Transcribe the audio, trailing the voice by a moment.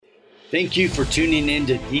Thank you for tuning in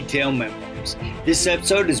to Detail Memoirs. This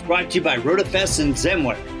episode is brought to you by RotaFest and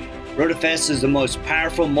Zenware. RotaFest is the most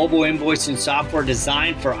powerful mobile invoicing software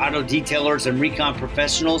designed for auto detailers and recon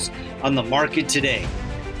professionals on the market today.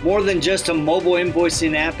 More than just a mobile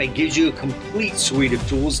invoicing app, it gives you a complete suite of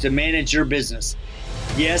tools to manage your business.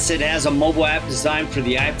 Yes, it has a mobile app designed for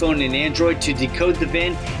the iPhone and Android to decode the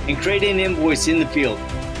VIN and create an invoice in the field.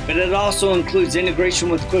 But it also includes integration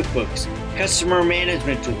with QuickBooks, customer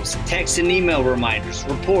management tools, text and email reminders,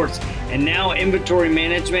 reports, and now inventory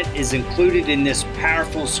management is included in this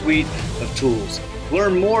powerful suite of tools.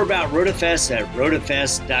 Learn more about RotaFest at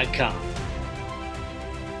rotafest.com.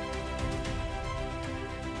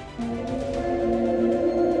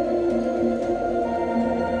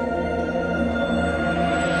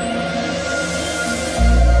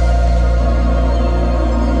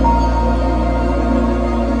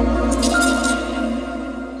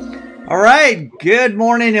 All right, good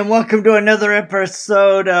morning and welcome to another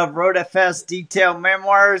episode of RotaFest Detail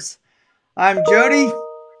Memoirs. I'm Jody.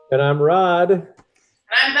 And I'm Rod. And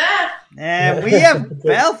I'm Beth. And we have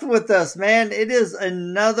Beth with us, man. It is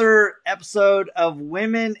another episode of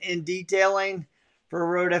Women in Detailing for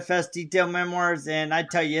RotaFest Detail Memoirs. And I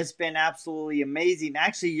tell you, it's been absolutely amazing.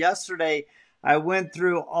 Actually, yesterday, I went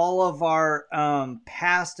through all of our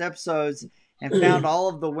past episodes and found all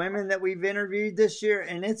of the women that we've interviewed this year,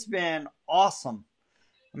 and it's been awesome.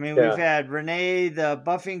 I mean, we've had Renee, the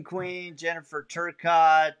Buffing Queen, Jennifer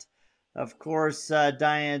Turcotte, of course,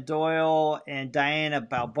 Diane Doyle, and Diana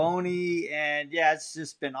Balboni, and yeah, it's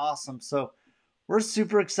just been awesome. So we're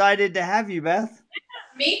super excited to have you, Beth.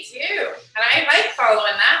 Me too, and I like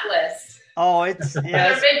following that list. Oh, it's yeah.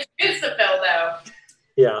 They're big shoes to fill, though.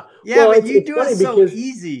 Yeah, yeah, well, but you do it so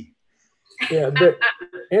easy. Yeah, but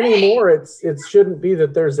anymore, it shouldn't be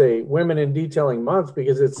that there's a Women in Detailing month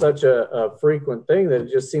because it's such a frequent thing that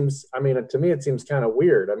it just seems, I mean, to me, it seems kind of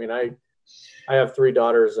weird. I mean, I have 3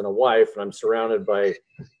 daughters and a wife, and I'm surrounded by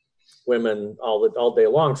women all day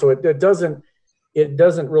long. So it doesn't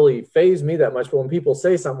really faze me that much. But when people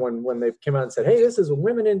say something, when they came out and said, hey, this is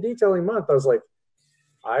Women in Detailing month, I was like,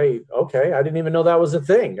 okay, I didn't even know that was a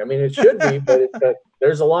thing. I mean, it should be, but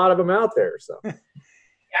there's a lot of them out there, so.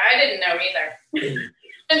 Yeah, I didn't know either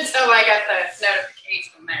until I got the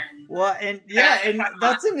notification there. Well, and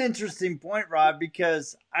that's an interesting point, Rob,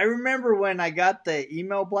 because I remember when I got the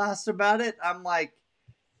email blast about it, I'm like,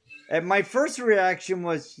 and my first reaction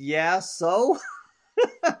was, yeah, so?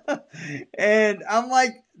 And I'm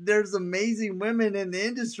like, there's amazing women in the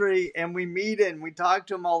industry, and we meet and we talk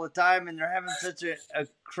to them all the time, and they're having such a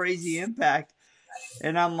crazy impact.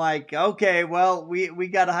 And I'm like, okay, well, we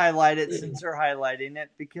got to highlight it since they're highlighting it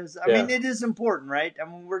because, I mean, it is important, right? I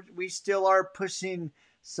mean, we still are pushing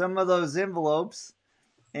some of those envelopes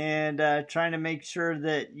and trying to make sure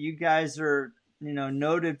that you guys are,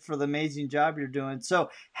 noted for the amazing job you're doing. So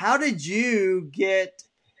how did you get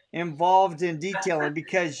involved in detailing?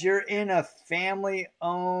 Because you're in a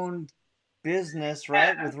family-owned business,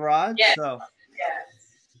 right, with Rod? Yes. So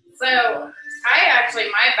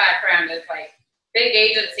my background is like big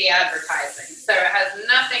agency advertising, so it has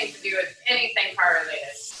nothing to do with anything car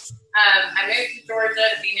related. I moved to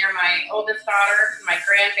Georgia to be near my oldest daughter and my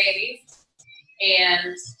grandbabies,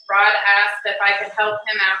 and Rod asked if I could help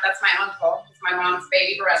him out. That's my uncle, he's my mom's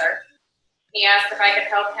baby brother. He asked if I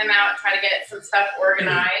could help him out, try to get some stuff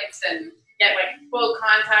organized and get like full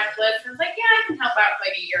contact lists. And I was like, yeah, I can help out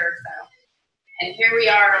for like a year or so. And here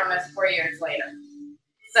we are almost 4 years later.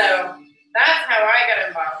 So that's how I got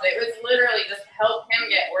involved. It was literally just to help him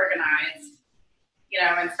get organized,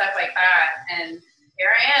 and stuff like that. And here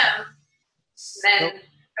I am. And then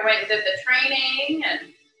I went and did the training.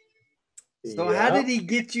 And so how did he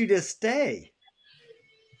get you to stay?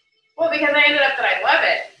 Well, because I ended up that I love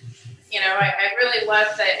it. I really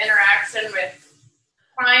love the interaction with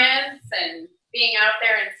clients and being out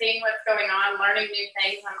there and seeing what's going on, learning new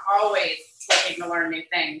things. I'm always looking to learn new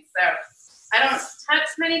things. So I don't touch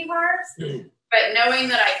many cars, but knowing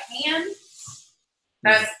that I can,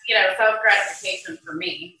 that's, self-gratification for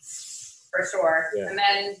me, for sure. Yeah. And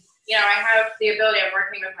then, I have the ability, I'm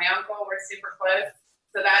working with my uncle, we're super close.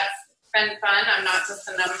 So that's been fun. I'm not just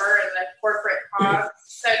a number in the corporate cog,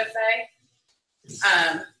 so to say.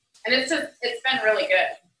 And it's been really good.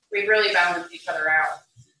 We really balance each other out.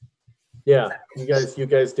 Yeah, you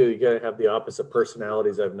guys do. You gotta have the opposite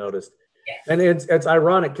personalities, I've noticed. Yeah. And it's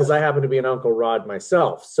ironic because I happen to be an Uncle Rod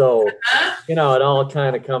myself. So, it all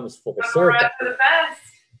kind of comes full circle. Uncle Rod for the best.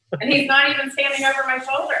 And he's not even standing over my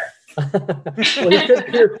shoulder.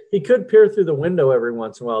 Well, he could peer through the window every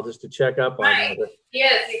once in a while just to check up on it. He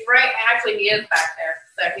is. He's right. Actually, he is back there.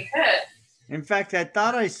 So he could. In fact, I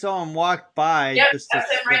thought I saw him walk by. Yep,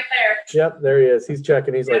 that's him right there. Yep, there he is. He's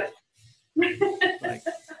checking. He's Yep. like,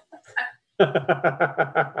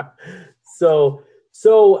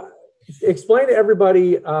 so explain to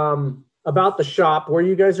everybody about the shop, where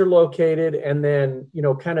you guys are located, and then, you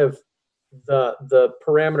know, kind of the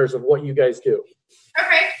parameters of what you guys do.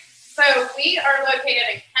 Okay, so we are located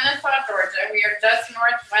in Kennesaw, Georgia. We are just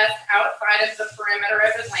northwest outside of the perimeter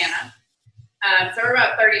of Atlanta. So we're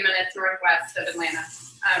about 30 minutes northwest of Atlanta,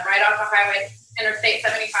 right off the highway, Interstate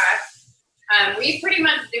 75. We pretty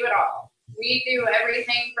much do it all. We do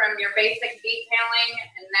everything from your basic detailing,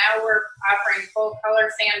 and now we're offering full color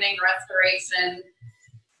sanding, restoration.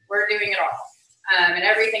 We're doing it all, and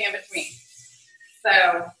everything in between.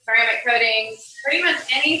 So ceramic coating, pretty much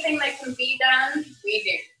anything that can be done, we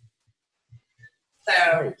do.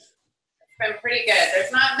 So it's been pretty good.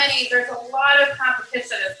 There's a lot of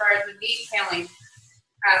competition as far as the detailing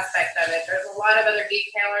aspect of it. There's a lot of other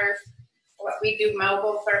detailers. We do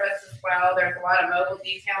mobile service as well. There's a lot of mobile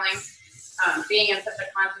detailing, being in such a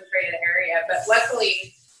concentrated area. But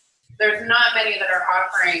luckily, there's not many that are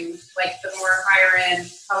offering like the more higher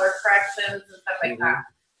end color corrections and stuff like that.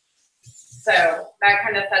 So that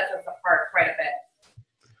kind of sets us apart quite a bit.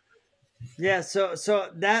 Yeah, so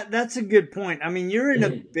that's a good point. I mean, you're in a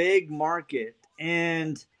big market,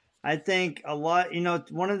 and I think a lot, you know,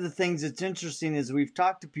 one of the things that's interesting is we've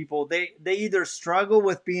talked to people, they either struggle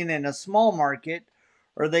with being in a small market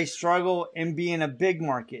or they struggle in being a big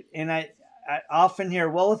market. And I often hear,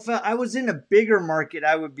 well, if I was in a bigger market,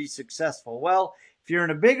 I would be successful. Well, if you're in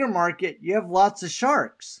a bigger market, you have lots of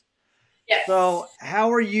sharks. Yes. So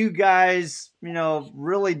how are you guys, you know,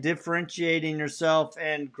 really differentiating yourself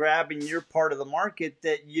and grabbing your part of the market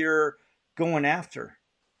that you're going after?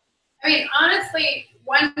 I mean, honestly,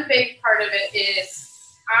 one big part of it is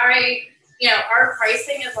our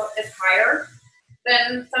pricing is higher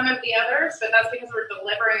than some of the others, but that's because we're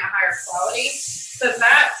delivering a higher quality. So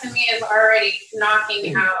that to me is already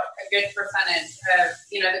knocking out a good percentage of,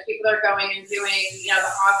 you know, the people that are going and doing, you know,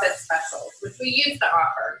 the office specials, which we used to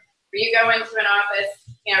offer. Where you go into an office,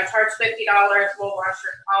 you know, charge $50, we'll wash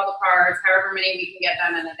all the cars, however many we can get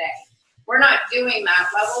done in a day. We're not doing that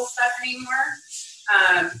level stuff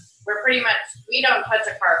anymore. We're pretty much, we don't touch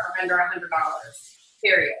a car for under $100,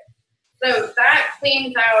 period. So that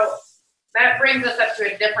cleans out, that brings us up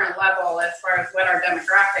to a different level as far as what our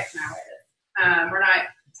demographic now is. We're not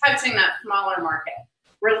touching that smaller market.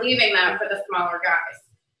 We're leaving that for the smaller guys.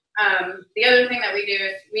 The other thing that we do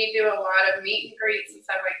is we do a lot of meet and greets and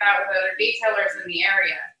stuff like that with other detailers in the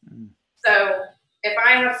area. So if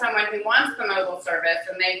I have someone who wants the mobile service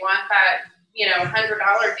and they want that, you know, $100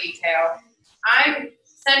 detail, I'm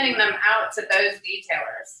sending them out to those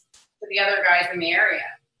detailers, to the other guys in the area.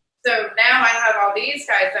 So now I have all these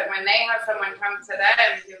guys that when they have someone come to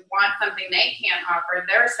them who wants something they can't offer,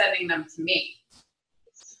 they're sending them to me.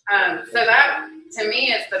 So that, to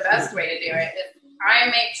me, is the best way to do it. I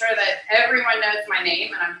make sure that everyone knows my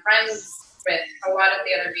name, and I'm friends with a lot of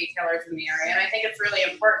the other detailers in the area, and I think it's really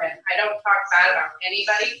important. I don't talk bad about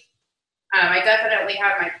anybody. I definitely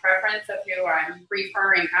have my preference of who I'm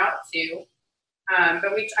referring out to,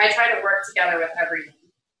 but I try to work together with everyone,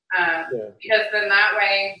 because then that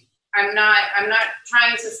way I'm not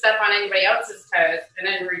trying to step on anybody else's toes, and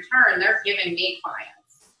in return they're giving me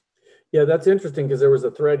clients. Yeah, that's interesting, because there was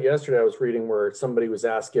a thread yesterday I was reading where somebody was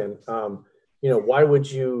asking, you know, why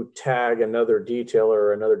would you tag another detailer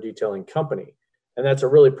or another detailing company? And that's a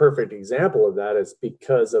really perfect example of that, is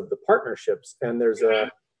because of the partnerships. And there's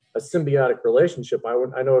a symbiotic relationship.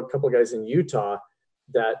 I know a couple of guys in Utah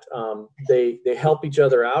that they help each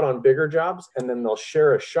other out on bigger jobs, and then they'll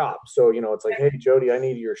share a shop. So, you know, it's like, hey, Jody, I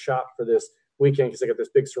need your shop for this weekend because I got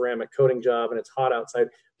this big ceramic coating job and it's hot outside.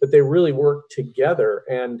 But they really work together,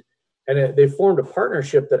 and they formed a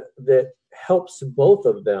partnership that helps both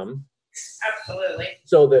of them. Absolutely.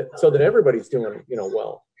 So that everybody's doing, you know,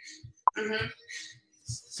 well. Mm-hmm.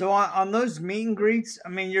 So on those meet and greets, I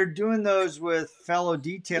mean, you're doing those with fellow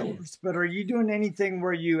detailers, but are you doing anything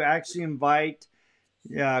where you actually invite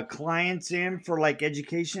clients in for like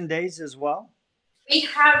education days as well? We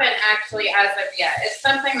haven't actually as of yet. It's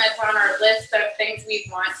something that's on our list of things we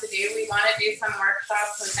want to do. We want to do some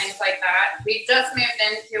workshops and things like that. We just moved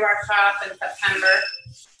into our shop in September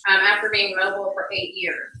after being mobile for 8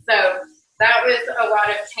 years. So that was a lot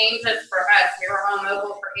of changes for us. We were all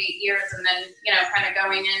mobile for 8 years, and then, you know, kind of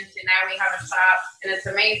going into now we have a shop, and it's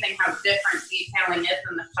amazing how different detailing is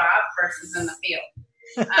in the shop versus in the field.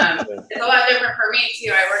 It's a lot different for me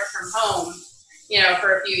too. I worked from home, you know,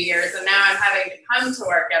 for a few years, and now I'm having to come to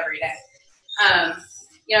work every day.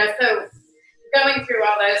 You know, so going through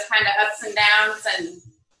all those kind of ups and downs and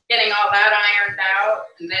getting all that ironed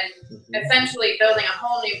out, and then essentially building a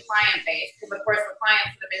whole new client base. Because of course the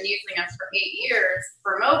clients that have been using us for 8 years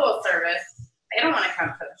for mobile service, they don't want to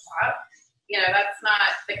come to the shop. That's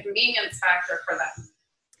not the convenience factor for them.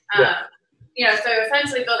 So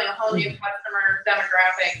essentially building a whole new customer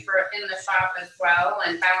demographic in the shop as well,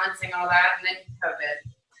 and balancing all that, and then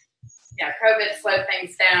COVID. Yeah, COVID slowed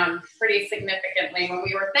things down pretty significantly when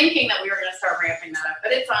we were thinking that we were going to start ramping that up.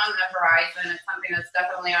 But it's on the horizon. It's something that's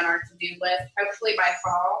definitely on our to-do list. Hopefully by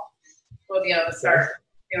fall, we'll be able to start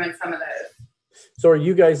doing some of those. So are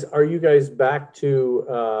you guys back to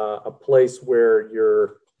a place where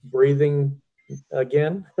you're breathing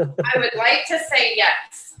again? I would like to say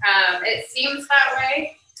yes. It seems that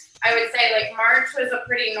way. I would say like March was a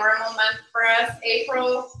pretty normal month for us.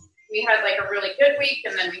 April, we had like a really good week,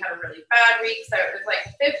 and then we had a really bad week. So it was like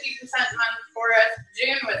a 50% month for us.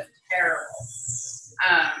 June was terrible.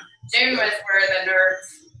 June was where the nerves,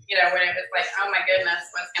 when it was like, oh my goodness,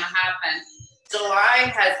 what's going to happen?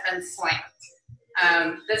 July has been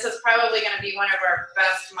slammed. This is probably going to be one of our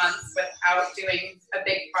best months without doing a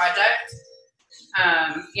big project.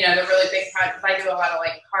 The really big projects. I do a lot of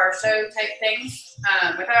like car show type things.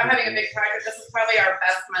 Without having a big project, this is probably our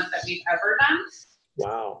best month that we've ever done.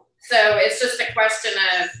 Wow. So it's just a question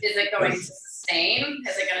of, is it going to sustain?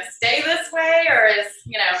 Is it going to stay this way? Or is,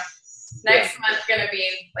 next month going to be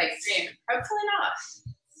like June? Hopefully not.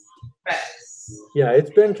 But yeah,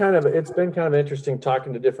 it's been kind of interesting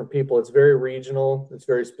talking to different people. It's very regional. It's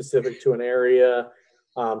very specific to an area.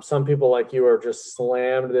 Some people like you are just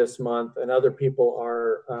slammed this month, and other people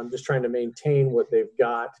are just trying to maintain what they've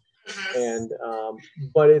got. And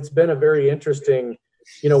but it's been a very interesting.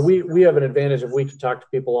 We have an advantage of we can talk to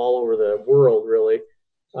people all over the world, really.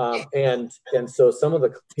 And so some of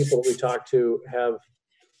the people that we talk to have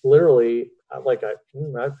literally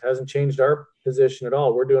that hasn't changed our position at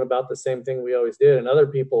all. We're doing about the same thing we always did. And other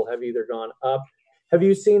people have either gone up. Have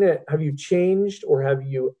you seen it? Have you changed, or have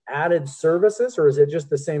you added services, or is it just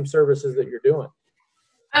the same services that you're doing?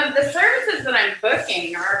 The services that I'm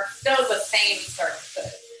booking are still the same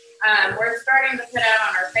services. We're starting to put out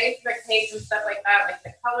on our Facebook page and stuff like that, like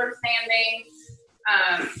the color sanding.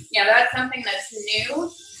 That's something that's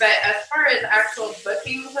new. But as far as actual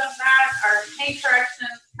bookings of that, our paint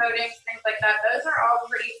corrections, coatings, things like that, those are all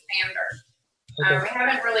pretty standard. We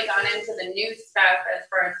haven't really gone into the new stuff as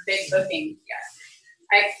far as big bookings yet.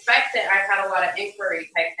 I expect it. I've had a lot of inquiry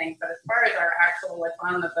type things, but as far as our actual what's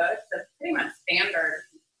on the books, it's pretty much standard.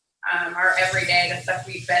 Our everyday, the stuff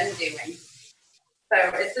we've been doing. So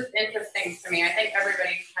it's just interesting to me. I think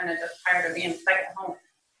everybody's kind of just tired of being stuck at home.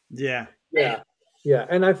 Yeah.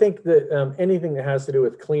 And I think that anything that has to do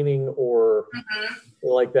with cleaning or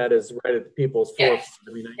like that is right at people's forefront.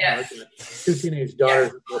 I mean, I have 2 teenage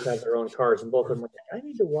daughters that both have their own cars, and both of them are like, I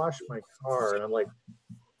need to wash my car. And I'm like,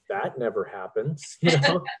 that never happens.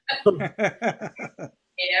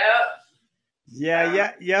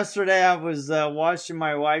 Yeah. Yesterday I was washing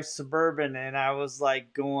my wife's Suburban, and I was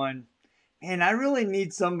like going, man, I really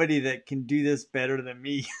need somebody that can do this better than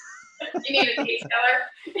me. You need a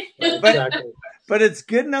detailer. But it's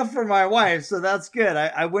good enough for my wife, so that's good.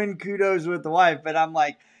 I win kudos with the wife, but I'm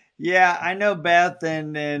like, yeah, I know Beth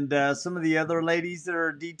and some of the other ladies that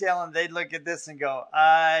are detailing, they'd look at this and go,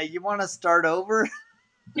 you want to start over?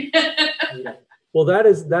 Well, that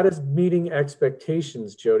is meeting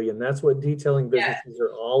expectations, Jody, and that's what detailing businesses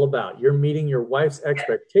are all about. You're meeting your wife's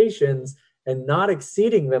expectations and not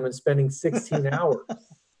exceeding them and spending 16 hours.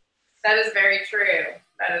 That is very true.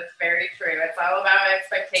 It's all about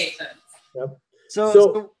expectations. Yep.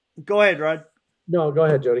 So go ahead, Rod. No, go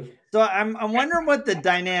ahead, Jody. So I'm wondering what the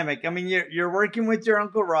dynamic. I mean, you're working with your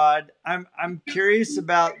Uncle Rod. I'm curious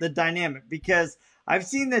about the dynamic, because I've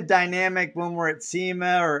seen the dynamic when we're at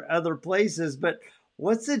SEMA or other places, but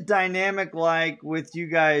what's the dynamic like with you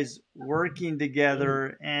guys working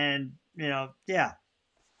together? And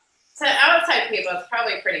To outside people, it's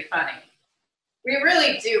probably pretty funny. We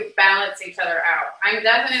really do balance each other out. I'm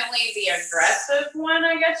definitely the aggressive one,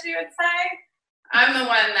 I guess you would say. I'm the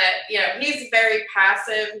one that, he's very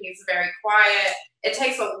passive. He's very quiet. It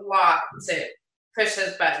takes a lot to push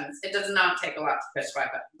his buttons. It does not take a lot to push my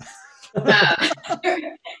buttons.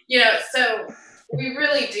 So we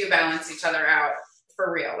really do balance each other out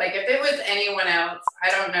for real. Like if it was anyone else, I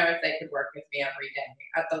don't know if they could work with me every day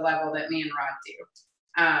at the level that me and Rod do.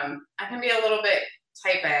 I can be a little bit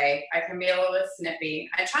type A. I can be a little bit snippy.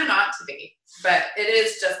 I try not to be, but it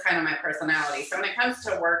is just kind of my personality. So when it comes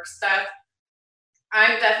to work stuff,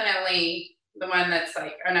 I'm definitely the one that's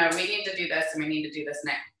like, oh no, we need to do this and we need to do this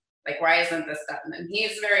now. Like, why isn't this done? And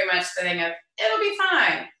he's very much the thing of, it'll be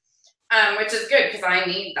fine, which is good because I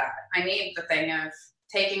need that. I need the thing of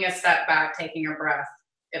taking a step back, taking a breath.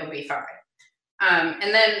 It'll be fine.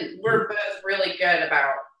 And then we're both really good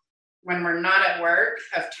about when we're not at work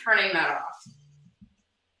of turning that off.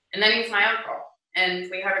 And then he's my uncle, and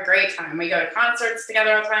we have a great time. We go to concerts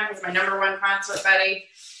together all the time. He's my #1 concert buddy.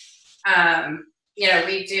 You know,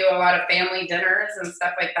 we do a lot of family dinners and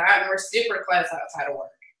stuff like that, and we're super close outside of work.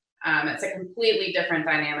 It's a completely different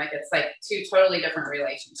dynamic. It's like 2 totally different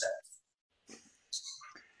relationships.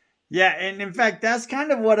 Yeah, and in fact, that's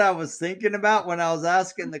kind of what I was thinking about when I was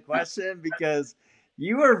asking the question, because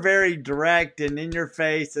you are very direct and in your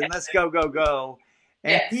face, and let's go, go, go.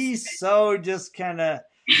 And Yes. he's so just kind of,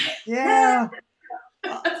 yeah,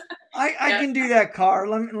 I can do that car.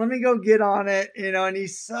 Let me go get on it, you know. And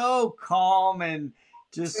he's so calm and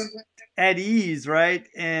just at ease, right?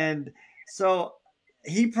 And so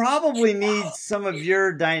he probably needs some of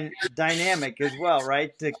your dynamic as well,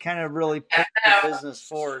 right, to kind of really push the business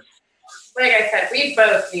forward. Like I said, we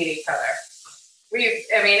both need each other.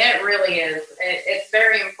 I mean, it really is. It's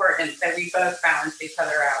very important that we both balance each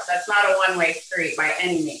other out. That's not a one-way street by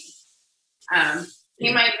any means.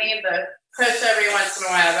 He might need the push every once in a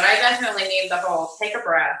while, but I definitely need the whole take a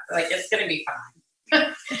breath. Like, it's going to be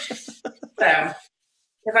fine. So,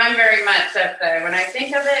 because I'm very much of the, when I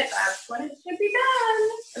think of it, that's when it should be done.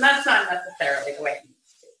 And that's not necessarily the way it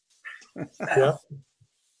needs to be. So, Yeah.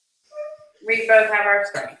 we both have our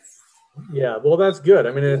strengths. Yeah, well, that's good.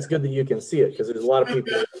 I mean, it's good that you can see it, because there's a lot of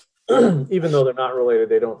people, even though they're not related,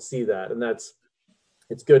 they don't see that. And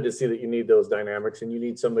it's good to see that you need those dynamics, and you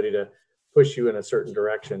need somebody to push you in a certain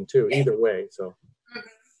direction too, either way. So,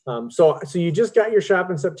 so you just got your shop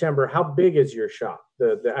in September. How big is your shop,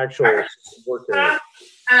 the actual work area?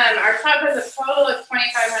 Our shop has a total of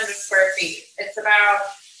 2,500 square feet. It's about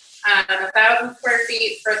 1,000 square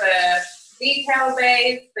feet for the detail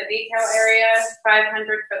bays, the detail area,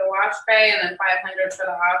 500 for the wash bay, and then 500 for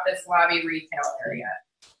the office lobby retail area.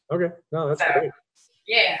 Okay, no, that's great.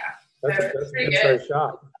 Yeah, That's so a pretty good good. sized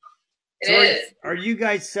shop. It So is. Are you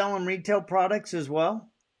guys selling retail products as well?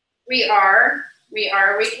 We are. We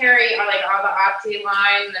carry like all the Opti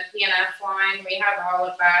line, the PNS line. We have all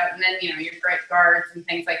of that, and then your grit guards and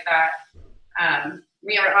things like that.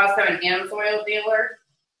 We are also an AMSOIL dealer,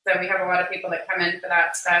 so we have a lot of people that come in for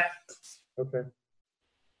that stuff. Okay.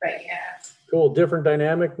 But yeah. Cool. Different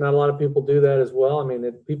dynamic. Not a lot of people do that as well. I mean,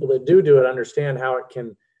 the people that do it understand how it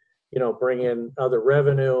can, bring in other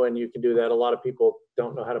revenue, and you can do that. A lot of people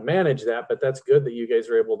don't know how to manage that, but that's good that you guys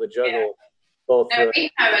are able to juggle both. No, we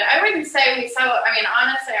have it. I wouldn't say we sell,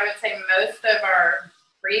 honestly, I would say most of our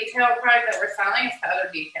retail product that we're selling is to other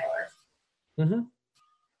detailers. Mm-hmm.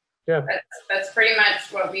 Yeah. That's pretty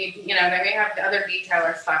much what we, then we have the other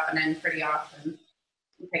detailers stopping in pretty often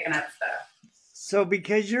and picking up stuff. So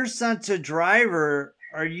because your son's a driver,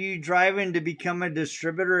 are you driving to become a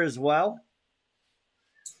distributor as well?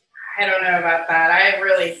 I don't know about that. I don't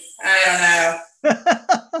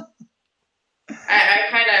know. I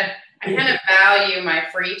kind of value my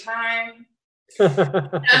free time. I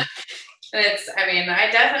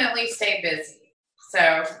definitely stay busy. So,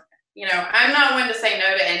 I'm not one to say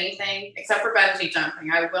no to anything except for bungee jumping.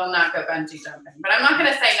 I will not go bungee jumping, but I'm not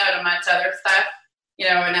going to say no to much other stuff, in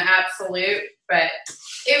an absolute, but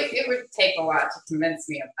it would take a lot to convince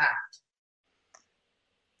me of that.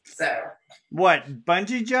 So. What,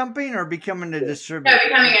 bungee jumping or becoming a distributor? No,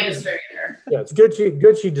 becoming a distributor. Yeah, it's good she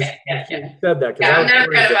just said that. Yeah, I'm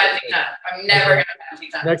never going to bungee jump. I'm never going to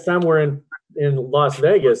bungee jump. Next time we're in Las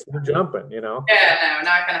Vegas, we're jumping, Yeah, no,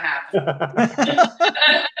 not going to happen.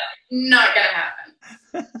 Not going to happen.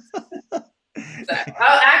 So,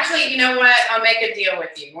 actually, you know what? I'll make a deal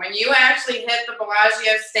with you. When you actually hit the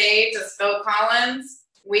Bellagio stage as Phil Collins,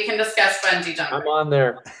 we can discuss bungee jumping. I'm on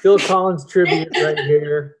there. Phil Collins tribute right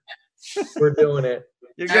here. We're doing it.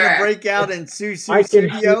 You're going to break out in Susu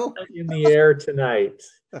Studio in the air tonight.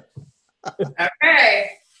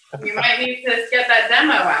 Okay. You might need to get that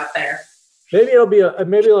demo out there. Maybe it'll be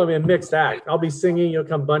a mixed act. I'll be singing. You'll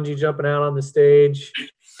come bungee jumping out on the stage.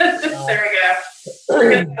 There we go.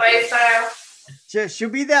 Good play style. She'll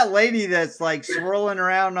be that lady that's like swirling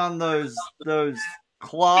around on those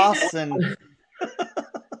cloths and.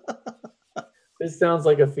 This sounds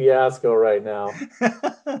like a fiasco right now.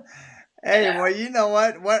 Hey, well, you know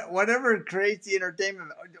what? Whatever creates the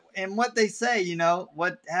entertainment, and what they say,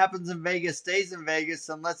 what happens in Vegas stays in Vegas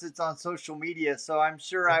unless it's on social media. So I'm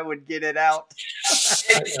sure I would get it out.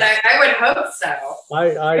 I would hope so.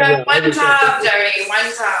 One top, Jody.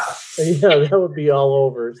 One top. Yeah, that would be all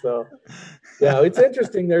over. So, Yeah, it's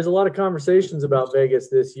interesting. There's a lot of conversations about Vegas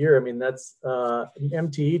this year. I mean, that's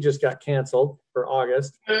MTE just got canceled for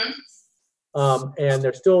August, and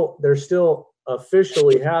they're still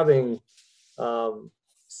officially having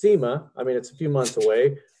SEMA. I mean, it's a few months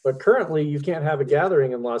away, but currently you can't have a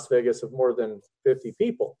gathering in Las Vegas of more than 50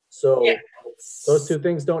 people. So those two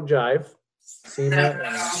things don't jive. SEMA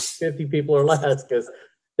and 50 people or less, because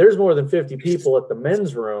there's more than 50 people at the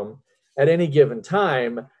men's room at any given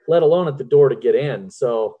time, let alone at the door to get in.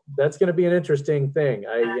 So that's going to be an interesting thing.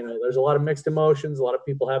 There's a lot of mixed emotions. A lot of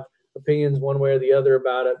people have opinions one way or the other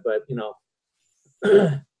about it, but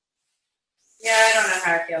Yeah, I don't know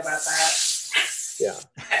how I feel about that. Yeah.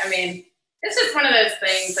 I mean, it's just one of those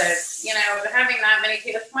things that, having that many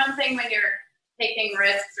people, it's one thing when you're taking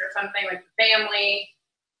risks or something with family,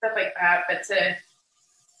 stuff like that, but to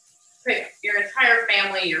put your entire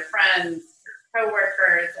family, your friends, your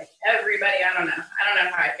coworkers, like everybody, I don't know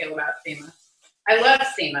how I feel about SEMA. I love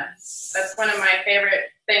SEMA. That's one of my favorite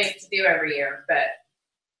things to do every year, but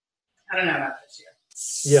I don't know about this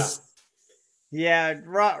year. Yeah. Yeah,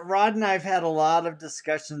 Rod and I've had a lot of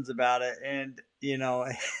discussions about it, and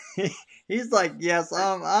he's like, "Yes,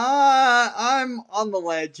 I'm on the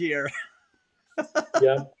ledge here."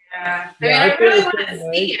 Yeah. I mean, I really want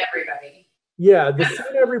to see everybody. Yeah, the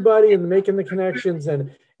seeing everybody and making the connections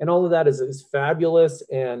and all of that is fabulous.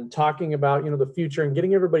 And talking about the future and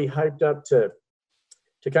getting everybody hyped up to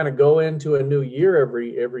kind of go into a new year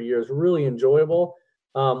every year is really enjoyable.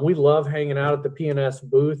 We love hanging out at the PNS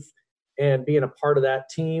booth and being a part of that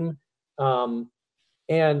team.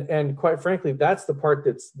 And quite frankly, that's the part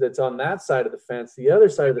that's on that side of the fence. The other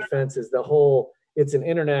side of the fence is it's an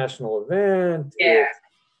international event. Yeah.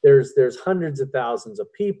 There's hundreds of thousands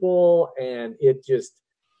of people, and it just,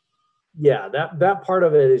 that part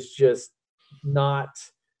of it is just not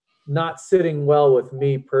sitting well with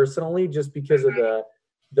me personally, just because of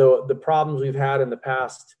the problems we've had in the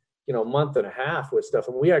past month and a half with stuff.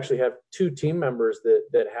 And we actually have 2 team members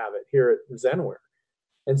that have it here at Zenware.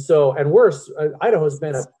 And so, Idaho's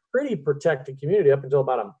been a pretty protected community up until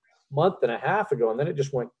about a month and a half ago, and then it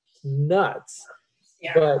just went nuts.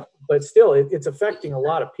 Yeah. But still, it's affecting a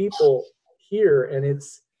lot of people here, and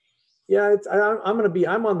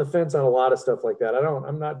I'm on the fence on a lot of stuff like that.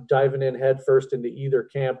 I'm not diving in head first into either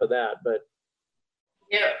camp of that, but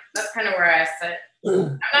yeah, that's kind of where I sit.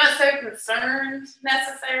 I'm not so concerned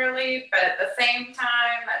necessarily, but at the same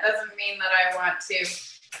time, that doesn't mean that I want to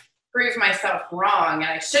prove myself wrong,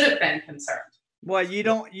 and I should have been concerned. Well, you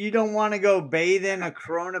don't want to go bathe in a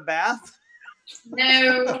Corona bath?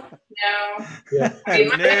 No. Yeah.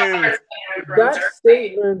 No.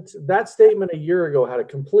 That statement a year ago had a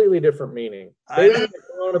completely different meaning. Bathing in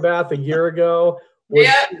a Corona bath a year ago was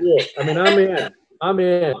cool. I mean, I'm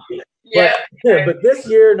in. Yeah. But this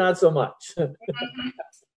year, not so much.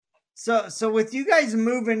 So with you guys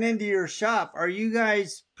moving into your shop, are you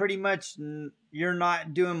guys pretty much, you're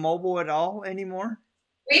not doing mobile at all anymore?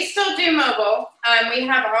 We still do mobile. We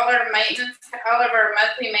have all our maintenance, all of our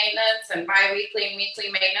monthly maintenance and bi-weekly and weekly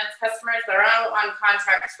maintenance customers. They're all on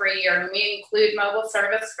contracts for a year, and we include mobile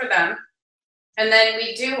service for them. And then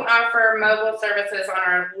we do offer mobile services on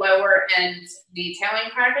our lower end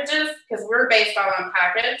detailing packages, because we're based all on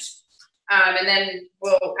package. And then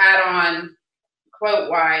we'll add on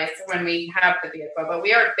quote-wise when we have the vehicle, but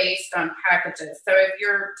we are based on packages. So if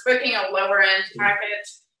you're booking a lower end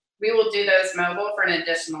package, we will do those mobile for an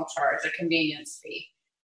additional charge, a convenience fee.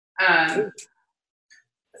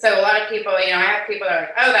 So a lot of people, I have people that are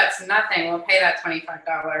like, oh, that's nothing. We'll pay that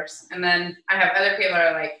 $25. And then I have other people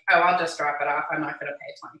that are like, oh, I'll just drop it off. I'm not going to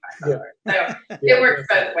pay $25. Yeah. So it works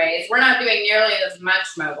both ways. We're not doing nearly as much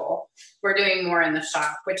mobile. We're doing more in the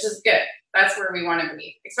shop, which is good. That's where we want to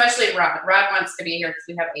be, especially Rod. Rod wants to be here because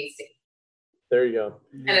we have AC. There you go.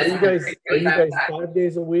 And are you guys 5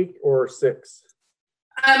 days a week or 6?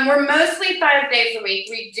 We're mostly 5 days a week.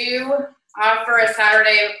 We do offer a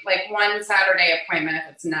Saturday, like one Saturday appointment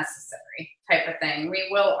if it's necessary type of thing. We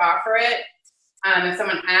will offer it. If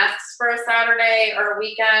someone asks for a Saturday or a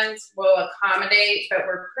weekend, we'll accommodate, but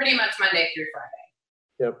we're pretty much Monday through Friday.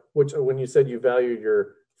 Yep. Which, when you said you value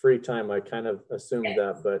your free time, I kind of assumed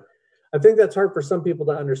that, but I think that's hard for some people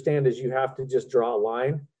to understand, is you have to just draw a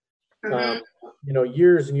line. Mm-hmm.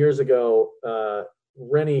 Years and years ago,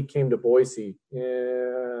 Rennie came to Boise.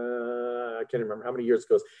 I can't remember how many years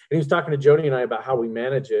ago. And he was talking to Jody and I about how we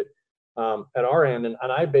manage it at our end. And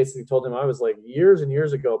I basically told him, I was like, years and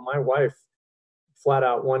years ago, my wife flat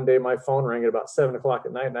out one day, my phone rang at about 7:00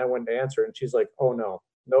 at night, and I went to answer, and she's like, oh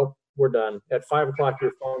nope, we're done. At 5:00,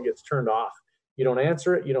 your phone gets turned off. You don't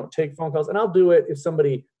answer it. You don't take phone calls. And I'll do it if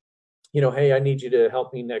somebody hey, I need you to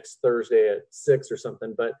help me next Thursday at 6 or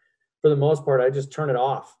something. But for the most part, I just turn it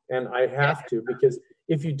off, and I have to, because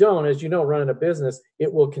if you don't, as you know, running a business,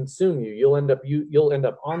 it will consume you. You'll end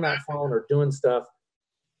up on that phone or doing stuff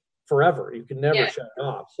forever. You can never shut it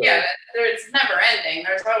off. So. Yeah, it's never ending.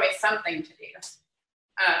 There's always something to do.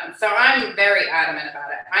 So I'm very adamant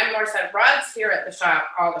about it. I'm more so, Rod's here at the shop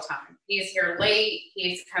all the time. He's here late.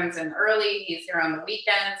 He comes in early. He's here on the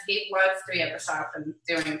weekends. He loves to be at the shop and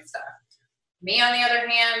doing stuff. Me, on the other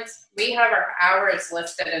hand, we have our hours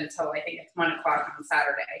listed until I think it's 1 o'clock on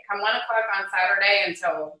Saturday. Come 1 o'clock on Saturday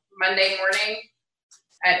until Monday morning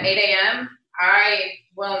at 8 a.m., I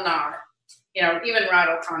will not, even Rod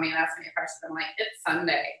will call me and ask me a question. I'm like, it's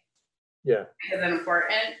Sunday. Yeah. Is it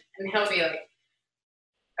important? And he'll be like,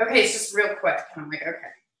 okay, it's just real quick. And I'm like, okay.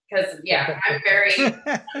 Because, I'm very,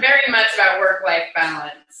 very much about work-life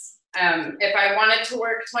balance. If I wanted to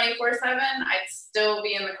work 24/7, I'd still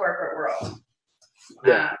be in the corporate world.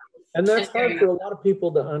 Yeah. And that's hard for a lot of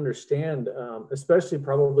people to understand, especially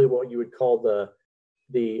probably what you would call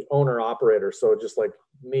the owner-operator. So just like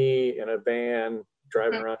me in a van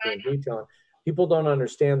driving around doing detailing. People don't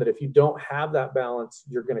understand that if you don't have that balance,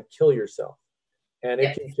 you're going to kill yourself. And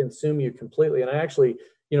it can consume you completely. And I actually,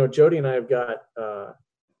 Jody and I have got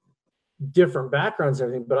different backgrounds and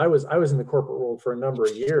everything, but I was in the corporate world for a number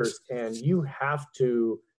of years, and you have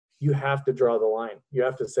to draw the line. You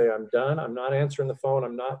have to say, I'm done. I'm not answering the phone.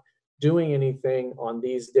 I'm not doing anything on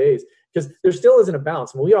these days, because there still isn't a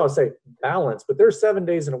balance. And we always say balance, but there's 7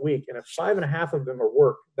 days in a week, and if 5.5 of them are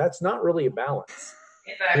work, that's not really a balance.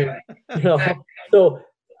 Exactly. Exactly. So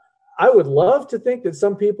I would love to think that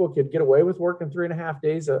some people could get away with working 3.5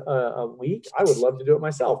 days a week. I would love to do it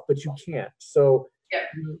myself, but you can't. So,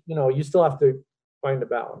 you still have to find a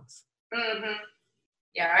balance. Mm-hmm.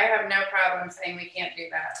 Yeah, I have no problem saying we can't do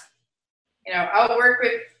that. I'll work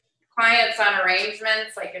with clients on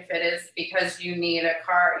arrangements, like if it is because you need a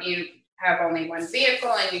car, you have only one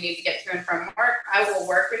vehicle and you need to get to and from work, I will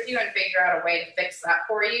work with you and figure out a way to fix that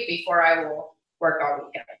for you before I will work all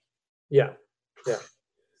weekend. Yeah.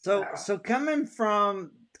 So coming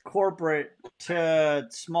from corporate to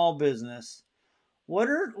small business, what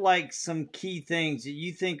are like some key things that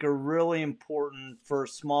you think are really important for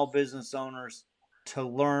small business owners to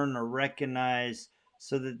learn or recognize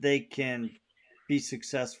so that they can be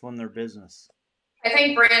successful in their business? I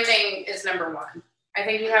think branding is number one. I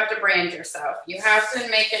think you have to brand yourself. You have to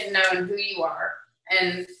make it known who you are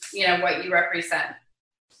and what you represent.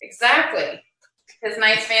 Exactly. His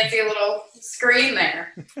nice fancy little screen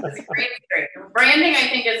there. It's a great screen. Branding, I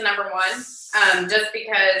think, is number one, just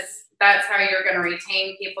because that's how you're going to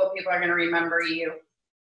retain people. People are going to remember you.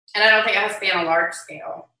 And I don't think it has to be on a large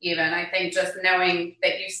scale even. I think just knowing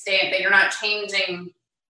that that you're not changing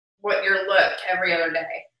what your look every other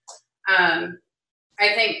day.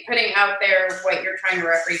 I think putting out there what you're trying to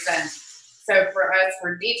represent. So for us,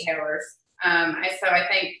 we're detailers. So I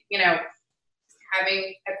think,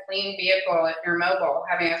 having a clean vehicle if you're mobile,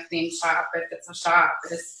 having a clean shop if it's a shop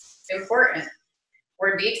is important.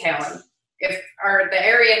 We're detailing. If the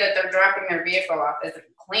area that they're dropping their vehicle off isn't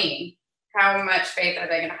clean, how much faith are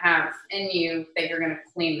they going to have in you that you're going to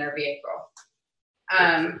clean their vehicle?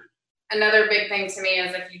 Another big thing to me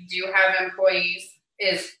is if you do have employees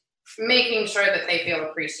is making sure that they feel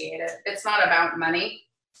appreciated. It's not about money.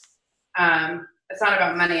 It's not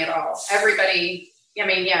about money at all. Everybody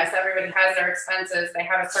has their expenses. They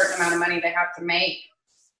have a certain amount of money they have to make,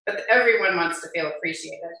 but everyone wants to feel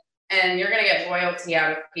appreciated. And you're going to get loyalty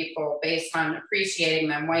out of people based on appreciating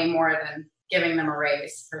them way more than giving them a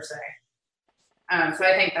raise per se. So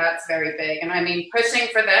I think that's very big. And I mean, pushing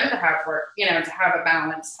for them to have work, to have a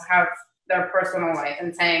balance, to have their personal life,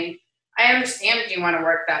 and saying, I understand you want to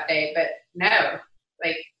work that day, but no,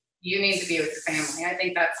 you need to be with your family. I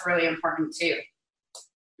think that's really important too,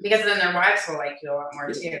 because then their wives will like you a lot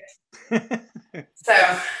more too. So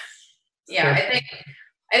yeah,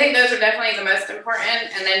 I think those are definitely the most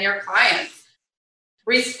important. And then your clients,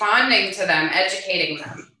 responding to them, educating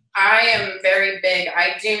them. I am very big.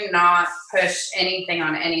 I do not push anything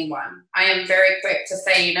on anyone. I am very quick to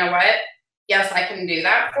say, you know what? Yes, I can do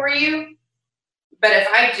that for you. But if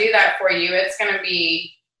I do that for you, it's going to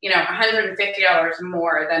be, $150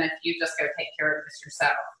 more than if you just go take care of this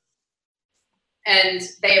yourself. And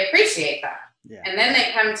they appreciate that. Yeah. And then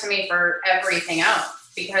they come to me for everything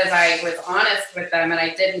else because I was honest with them and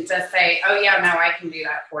I didn't just say, oh yeah, no, I can do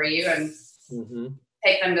that for you and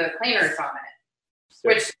take them to the cleaners on it.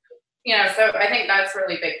 Sure. Which, so I think that's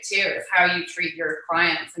really big too, is how you treat your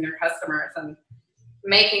clients and your customers and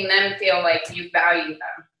making them feel like you value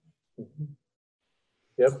them.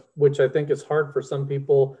 Yep. Which I think is hard for some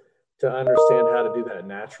people to understand how to do that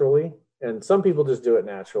naturally. And some people just do it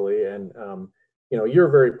naturally. And, you're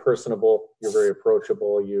very personable, you're very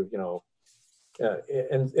approachable,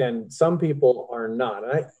 and some people are not.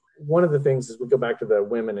 One of the things is, we go back to the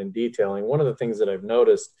women in detailing. One of the things that I've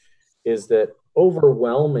noticed is that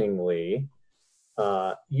overwhelmingly,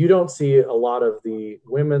 you don't see a lot of the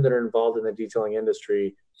women that are involved in the detailing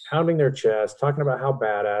industry pounding their chest, talking about how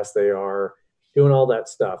badass they are, doing all that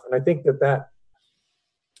stuff. And I think that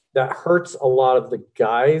hurts a lot of the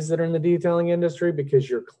guys that are in the detailing industry, because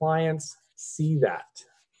your clients see that.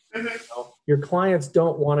 Mm-hmm. Your clients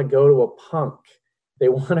don't want to go to a punk. They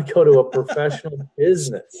want to go to a professional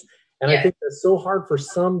business. And I think that's so hard for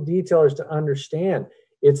some detailers to understand.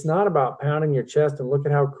 It's not about pounding your chest and look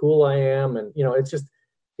at how cool I am. And,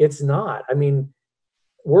 it's not. I mean,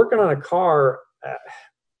 working on a car,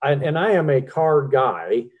 and I am a car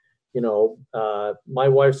guy. My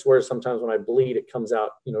wife swears sometimes when I bleed, it comes out,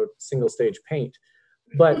 single stage paint.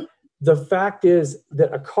 But the fact is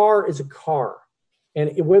that a car is a car.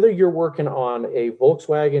 And whether you're working on a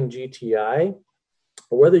Volkswagen GTI,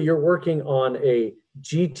 or whether you're working on a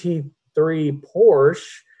GT3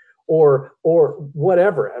 Porsche, or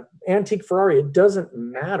whatever, an antique Ferrari, it doesn't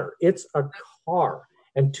matter. It's a car.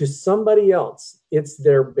 And to somebody else, it's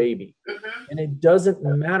their baby. Mm-hmm. And it doesn't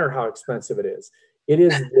matter how expensive it is. It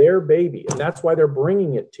is their baby. And that's why they're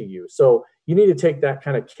bringing it to you. So you need to take that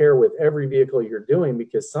kind of care with every vehicle you're doing,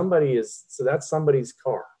 because that's somebody's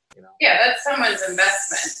car. Yeah, that's someone's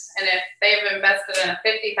investment. And if they've invested in a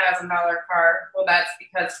 $50,000 car, well, that's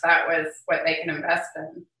because that was what they can invest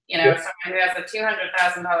in. Someone who has a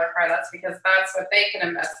 $200,000 car, that's because that's what they can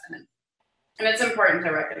invest in. And it's important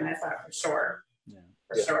to recognize that for sure. Yeah.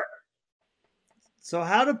 For sure. So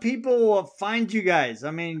how do people find you guys?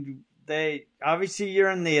 I mean, obviously you're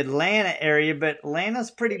in the Atlanta area, but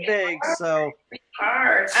Atlanta's pretty big. So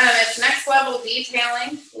Hard. It's Next Level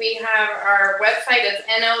Detailing. We have our website is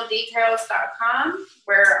nldetails.com.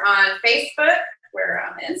 We're on Facebook. We're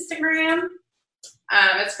on Instagram.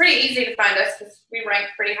 It's pretty easy to find us because we rank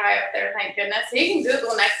pretty high up there, thank goodness. So you can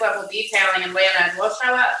Google Next Level Detailing Atlanta and we'll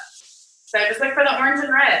show up. So just look for the orange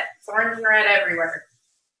and red. It's orange and red everywhere.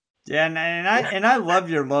 Yeah, and I love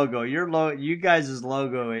your logo. You guys'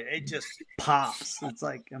 logo, it just pops. It's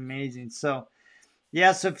like amazing. So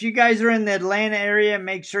yeah, so if you guys are in the Atlanta area,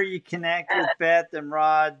 make sure you connect with Beth and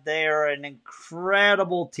Rod. They are an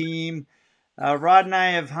incredible team. Rod and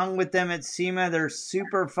I have hung with them at SEMA. They're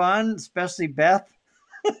super fun, especially Beth.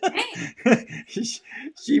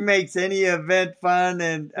 She makes any event fun,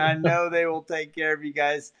 and I know they will take care of you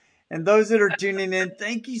guys. And those that are tuning in,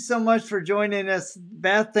 thank you so much for joining us.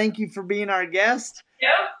 Beth, thank you for being our guest.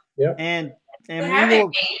 Yep. And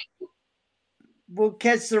we'll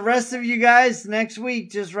catch the rest of you guys next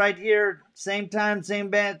week, just right here, same time, same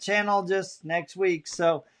channel, just next week.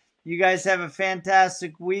 So you guys have a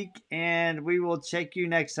fantastic week, and we will check you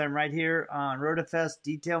next time right here on RotaFest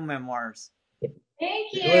Detail Memoirs.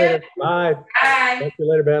 Thank you. See you later. Bye. Bye. Talk to you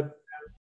later, Beth.